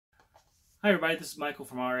Hi everybody, this is Michael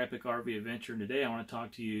from Our Epic RV Adventure, and today I want to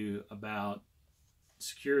talk to you about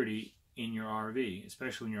security in your RV,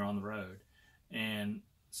 especially when you're on the road, and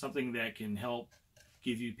something that can help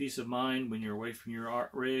give you peace of mind when you're away from your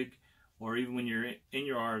rig, or even when you're in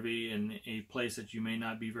your RV in a place that you may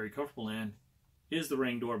not be very comfortable in, is the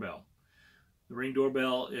Ring doorbell. The Ring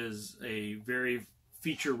doorbell is a very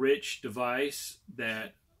feature-rich device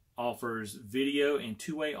that offers video and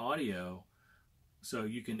two-way audio, so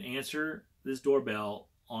you can answer this doorbell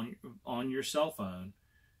on your cell phone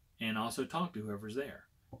and also talk to whoever's there.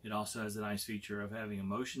 It also has the nice feature of having a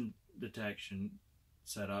motion detection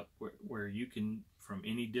set up where you can, from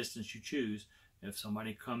any distance you choose, if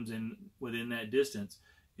somebody comes in within that distance,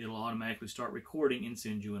 it'll automatically start recording and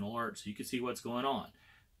send you an alert so you can see what's going on.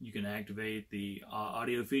 You can activate the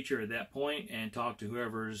audio feature at that point and talk to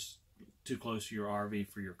whoever's too close to your RV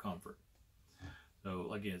for your comfort.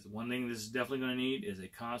 So again, one thing this is definitely going to need is a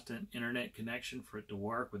constant internet connection for it to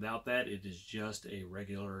work. Without that, it is just a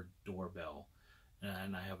regular doorbell.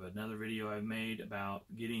 And I have another video I've made about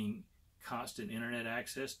getting constant internet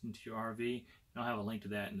access into your RV, and I'll have a link to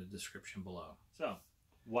that in the description below. So,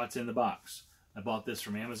 what's in the box? I bought this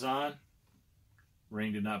from Amazon.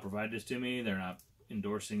 Ring did not provide this to me. They're not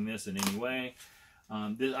endorsing this in any way.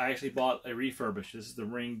 I actually bought a refurbished. This is the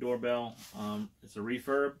Ring doorbell. It's a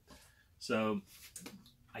refurb. So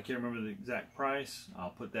I can't remember the exact price.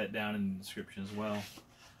 I'll put that down in the description as well.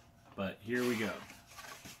 But here we go.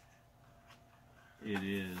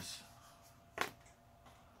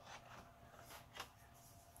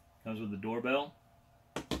 Comes with the doorbell.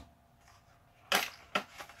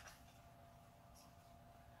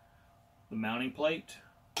 The mounting plate.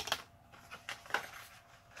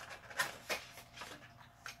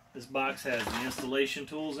 This box has the installation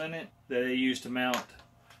tools in it that they use to mount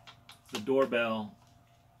the doorbell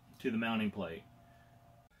to the mounting plate.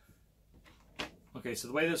 Okay, so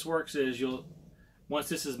the way this works is once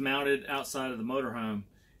this is mounted outside of the motorhome,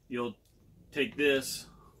 you'll take this,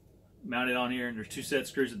 mount it on here, and there's two set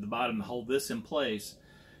screws at the bottom to hold this in place.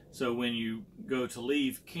 So when you go to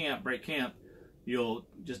leave camp, break camp, you'll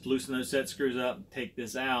just loosen those set screws up, take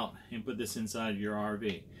this out, and put this inside your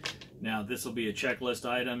RV. Now this will be a checklist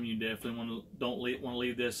item. You definitely don't want to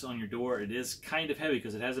leave this on your door. It is kind of heavy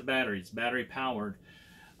because it has a battery. It's battery powered.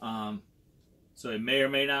 So it may or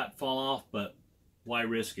may not fall off, but why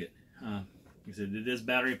risk it? Like I said, it is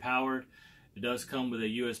battery powered. It does come with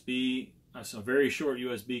a USB, a very short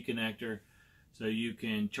USB connector, so you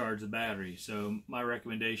can charge the battery. So my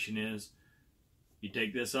recommendation is you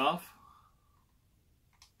take this off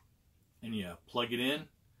and you plug it in.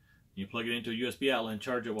 You plug it into a USB outlet and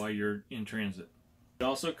charge it while you're in transit. It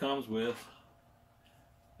also comes with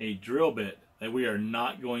a drill bit that we are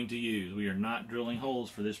not going to use. We are not drilling holes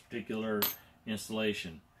for this particular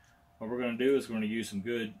installation. What we're going to do is we're going to use some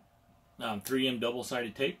good 3M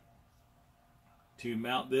double-sided tape to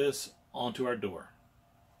mount this onto our door.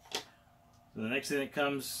 So the next thing that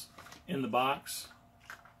comes in the box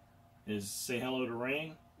is Say Hello to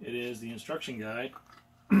Ring. It is the instruction guide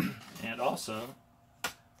and also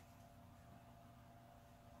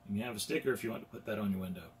you have a sticker if you want to put that on your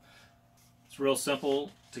window. It's real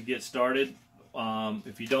simple to get started.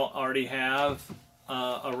 If you don't already have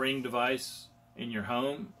a Ring device in your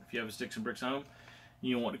home, if you have a Sticks and Bricks home,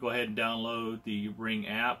 you want to go ahead and download the Ring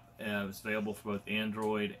app. It's available for both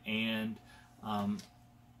Android and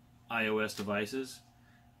iOS devices.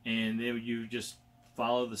 And then you just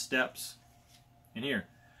follow the steps in here.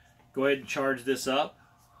 Go ahead and charge this up.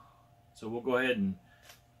 So we'll go ahead and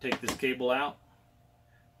take this cable out.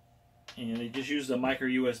 And it just uses a micro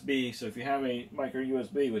USB. So if you have a micro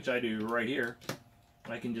USB, which I do right here,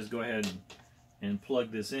 I can just go ahead and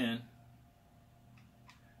plug this in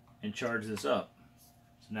and charge this up.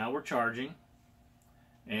 So now we're charging,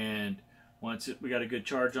 and once we got a good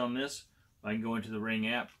charge on this, I can go into the Ring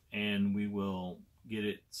app and we will get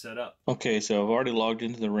it set up. Okay, so I've already logged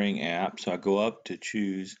into the Ring app, so I go up to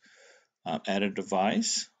choose add a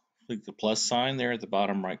device, click the plus sign there at the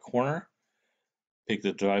bottom right corner. Pick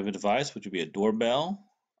the type of device, which would be a doorbell.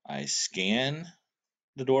 I scan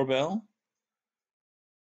the doorbell.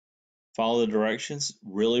 Follow the directions.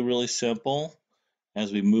 Really simple.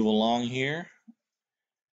 As we move along here,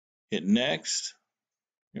 hit next.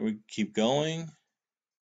 Here we keep going.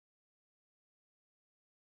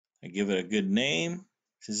 I give it a good name.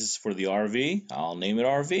 Since this is for the RV, I'll name it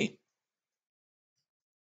RV.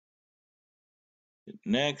 Hit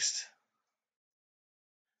next.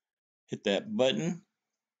 Hit that button.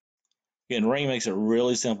 Again, Ring makes it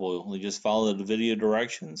really simple. You just follow the video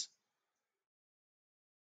directions.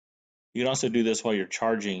 You can also do this while you're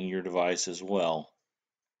charging your device as well.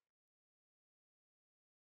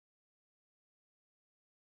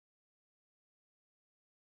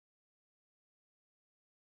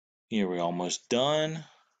 Here we're almost done.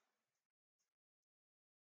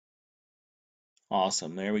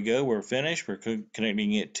 Awesome. There we go. We're finished. We're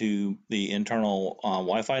connecting it to the internal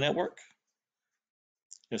Wi-Fi network.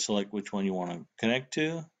 Just select which one you want to connect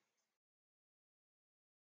to.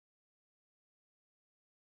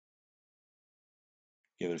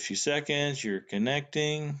 Give it a few seconds. You're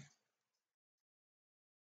connecting.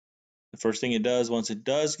 The first thing it does, once it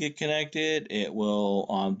does get connected, it will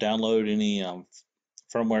download any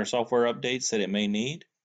firmware software updates that it may need.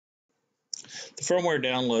 The firmware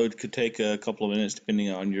download could take a couple of minutes depending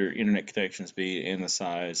on your internet connection speed and the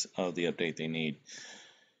size of the update they need.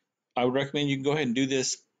 I would recommend you can go ahead and do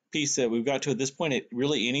this piece that we've got to at this point at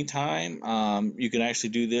really any time. You can actually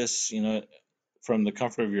do this, from the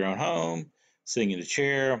comfort of your own home, sitting in a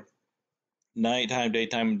chair, nighttime,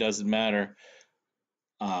 daytime, it doesn't matter.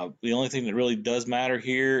 The only thing that really does matter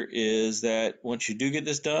here is that once you do get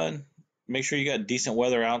this done, make sure you got decent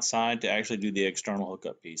weather outside to actually do the external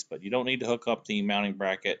hookup piece. But you don't need to hook up the mounting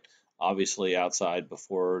bracket, obviously, outside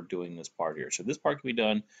before doing this part here. So this part can be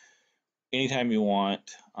done anytime you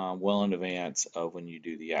want, well in advance of when you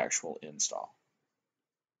do the actual install.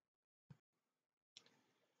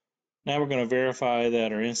 Now we're going to verify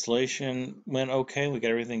that our installation went okay. We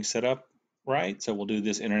got everything set up right. So we'll do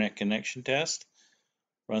this internet connection test.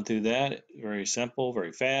 Run through that. Very simple,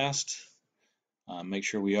 very fast. Make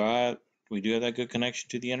sure we do have that good connection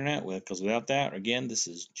to the internet, because without that, again, this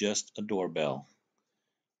is just a doorbell.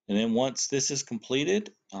 And then once this is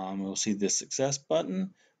completed, we'll see the success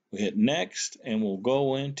button. We hit next, and we'll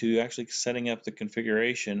go into actually setting up the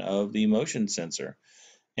configuration of the motion sensor.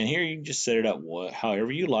 And here you can just set it up however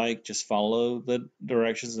you like. Just follow the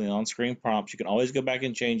directions and the on-screen prompts. You can always go back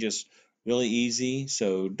and change this really easy,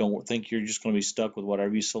 so don't think you're just going to be stuck with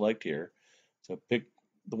whatever you select here. So pick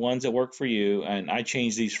the ones that work for you, and I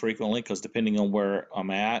change these frequently because depending on where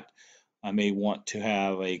I'm at, I may want to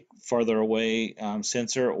have a farther away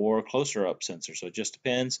sensor or a closer up sensor. So it just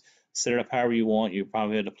depends. Set it up however you want. You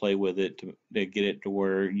probably have to play with it to get it to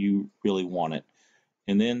where you really want it.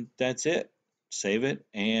 And then that's it. Save it,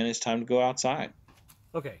 and it's time to go outside.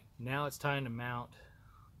 Okay, now it's time to mount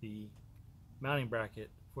the mounting bracket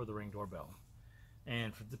for the Ring doorbell.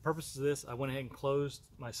 And for the purposes of this, I went ahead and closed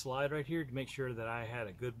my slide right here to make sure that I had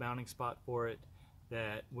a good mounting spot for it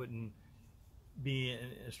that wouldn't be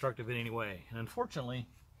obstructive in any way. And unfortunately,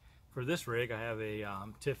 for this rig, I have a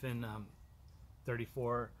Tiffin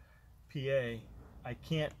 34 PA. I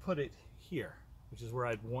can't put it here, which is where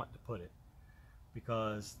I'd want to put it,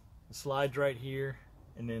 because the slide's right here,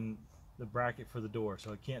 and then the bracket for the door,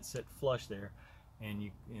 so it can't sit flush there, and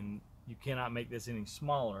you cannot make this any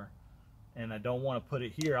smaller. And I don't want to put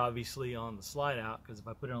it here, obviously, on the slide out, because if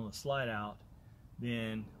I put it on the slide out,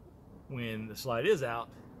 then when the slide is out,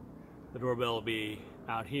 the doorbell will be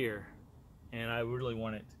out here, and I really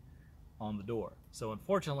want it on the door. So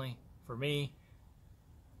unfortunately for me,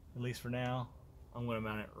 at least for now, I'm going to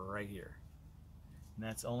mount it right here, and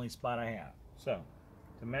that's the only spot I have. So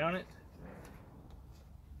to mount it,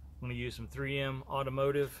 I'm going to use some 3M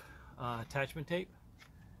automotive attachment tape.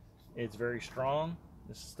 It's very strong.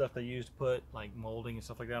 This is stuff they use to put like molding and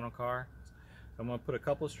stuff like that on a car. So I'm going to put a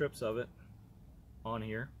couple of strips of it on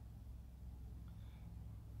here.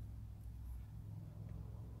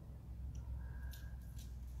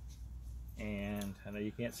 And I know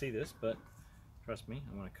you can't see this, but trust me,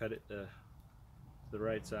 I'm going to cut it to the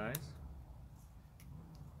right size.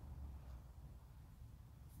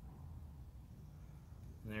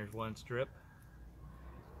 And there's one strip,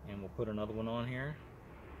 and we'll put another one on here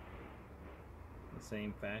the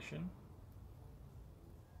same fashion.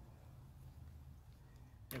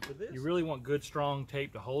 And for this, you really want good strong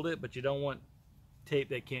tape to hold it, but you don't want tape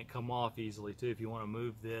that can't come off easily too if you want to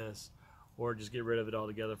move this or just get rid of it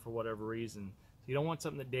altogether for whatever reason. So you don't want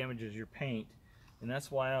something that damages your paint, and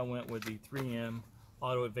that's why I went with the 3M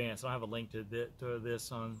Auto Advance. I have a link to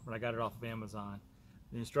this on when I got it off of Amazon.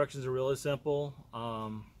 The instructions are really simple.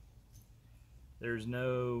 There's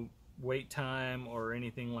no wait time or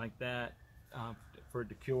anything like that for it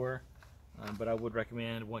to cure, but I would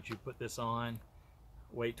recommend once you put this on,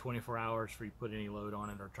 wait 24 hours before you put any load on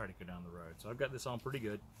it or try to go down the road. So I've got this on pretty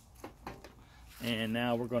good, and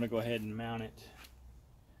now we're going to go ahead and mount it.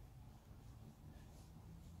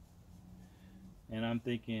 And I'm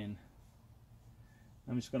thinking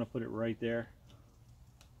I'm just going to put it right there.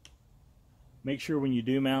 Make sure when you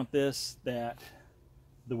do mount this that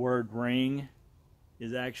the word ring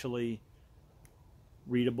is actually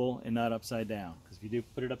readable and not upside down, because if you do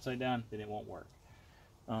put it upside down, then it won't work.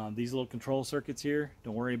 These little control circuits here,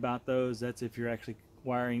 don't worry about those. That's if you're actually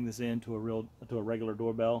wiring this into a regular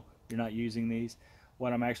doorbell. You're not using these.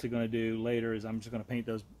 what I'm actually going to do later is I'm just going to paint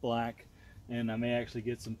those black, and I may actually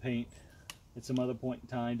get some paint at some other point in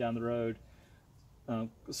time down the road,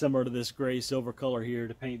 similar to this gray silver color here,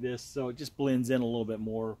 to paint this so it just blends in a little bit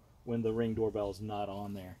more when the Ring doorbell is not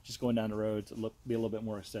on there. Just going down the road to be a little bit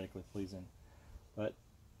more aesthetically pleasing. But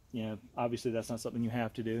you know, obviously that's not something you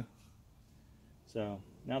have to do. So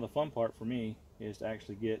now the fun part for me is to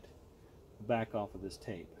actually get the back off of this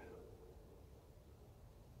tape,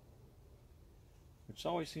 which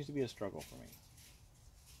always seems to be a struggle for me.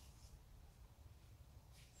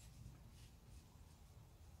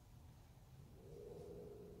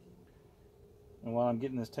 And while I'm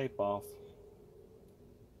getting this tape off,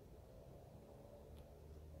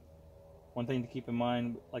 one thing to keep in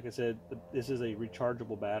mind, like I said, this is a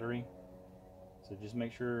rechargeable battery. So just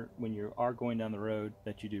make sure when you are going down the road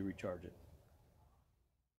that you do recharge it.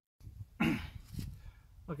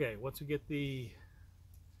 Okay, once we get the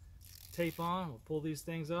tape on, we'll pull these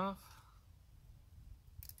things off.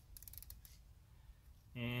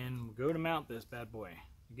 And we'll go to mount this bad boy.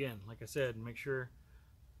 Again, like I said, make sure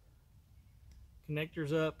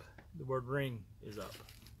connector's up, the word Ring is up.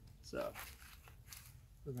 So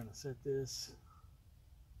we're going to set this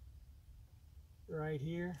right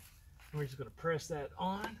here. And we're just going to press that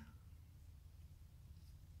on.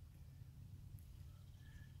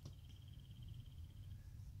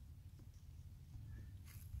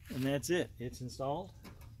 And that's it. It's installed.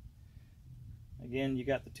 Again, you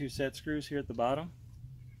got the 2 set screws here at the bottom.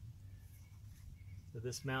 So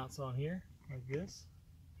this mounts on here like this.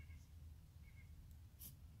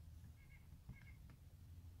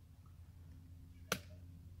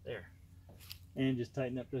 There. And just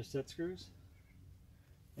tighten up those set screws.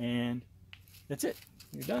 And that's it.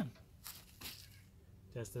 You're done.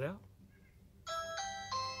 Test it out.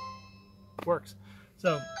 Works.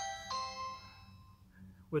 So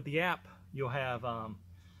with the app, you'll have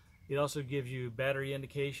it also gives you battery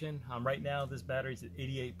indication. Right now this battery's at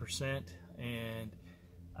 88%, and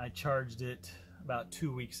I charged it about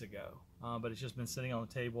 2 weeks ago, but it's just been sitting on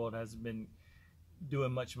the table. It hasn't been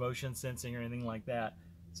doing much motion sensing or anything like that.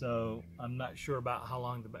 So I'm not sure about how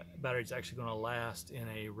long the battery is actually going to last in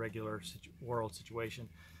a regular world situation,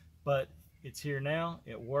 but it's here now.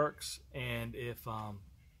 It works, and if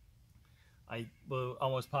I will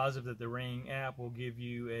almost positive that the Ring app will give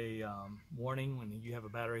you a warning when you have a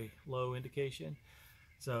battery low indication.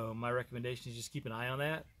 So my recommendation is just keep an eye on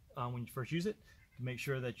that when you first use it to make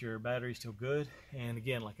sure that your battery is still good. And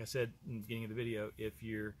again, like I said in the beginning of the video, if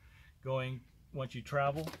you're going, once you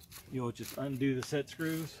travel, you'll just undo the set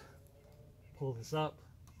screws, pull this up,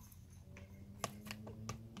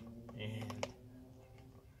 and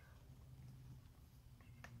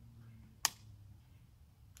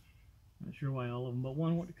not sure why all of them but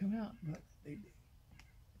one want to come out, but they do.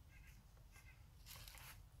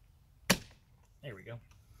 There we go.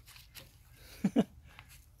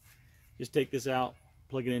 Just take this out,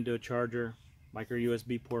 plug it into a charger, micro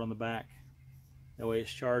USB port on the back. That way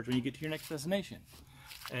it's charged when you get to your next destination.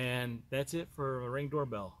 And that's it for a Ring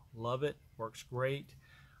doorbell. Love it, works great,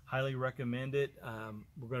 highly recommend it.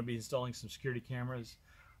 We're going to be installing some security cameras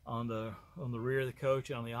on the rear of the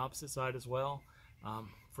coach and on the opposite side as well.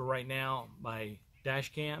 For right now, my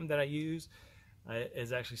dash cam that I use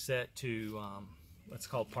is actually set to what's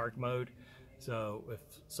called park mode. So if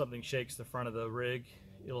something shakes the front of the rig,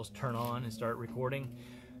 it'll turn on and start recording.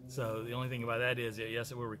 So the only thing about that is,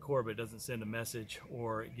 yes, it will record, but it doesn't send a message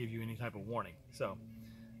or give you any type of warning. So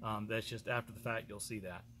that's just after the fact you'll see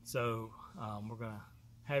that. So we're going to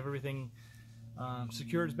have everything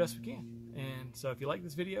secured as best we can. And so if you like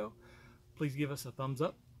this video, please give us a thumbs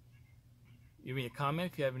up. Give me a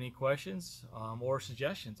comment if you have any questions or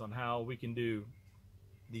suggestions on how we can do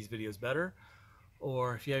these videos better,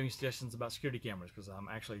 or if you have any suggestions about security cameras, because I'm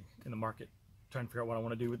actually in the market trying to figure out what I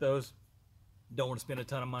want to do with those. Don't want to spend a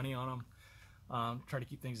ton of money on them. Try to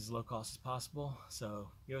keep things as low cost as possible. So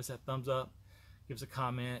give us that thumbs up, give us a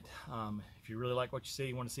comment. If you really like what you see,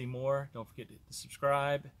 you want to see more, don't forget to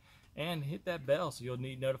subscribe and hit that bell so you'll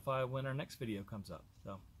be notified when our next video comes up.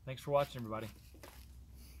 So thanks for watching, everybody.